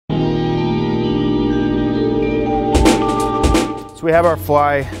So we have our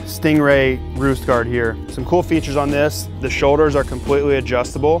Fly Stingray Roost guard here. Some cool features on this: the shoulders are completely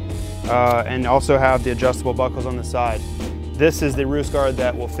adjustable and also have the adjustable buckles on the side. This is the roost guard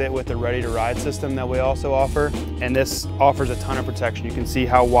that will fit with the Ready to Ride system that we also offer, and this offers a ton of protection. You can see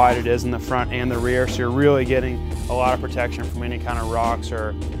how wide it is in the front and the rear, so you're really getting a lot of protection from any kind of rocks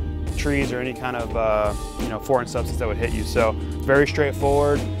or trees or any kind of foreign substance that would hit you. So very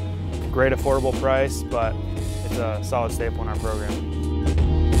straightforward, great affordable price, but it's a solid staple in our program.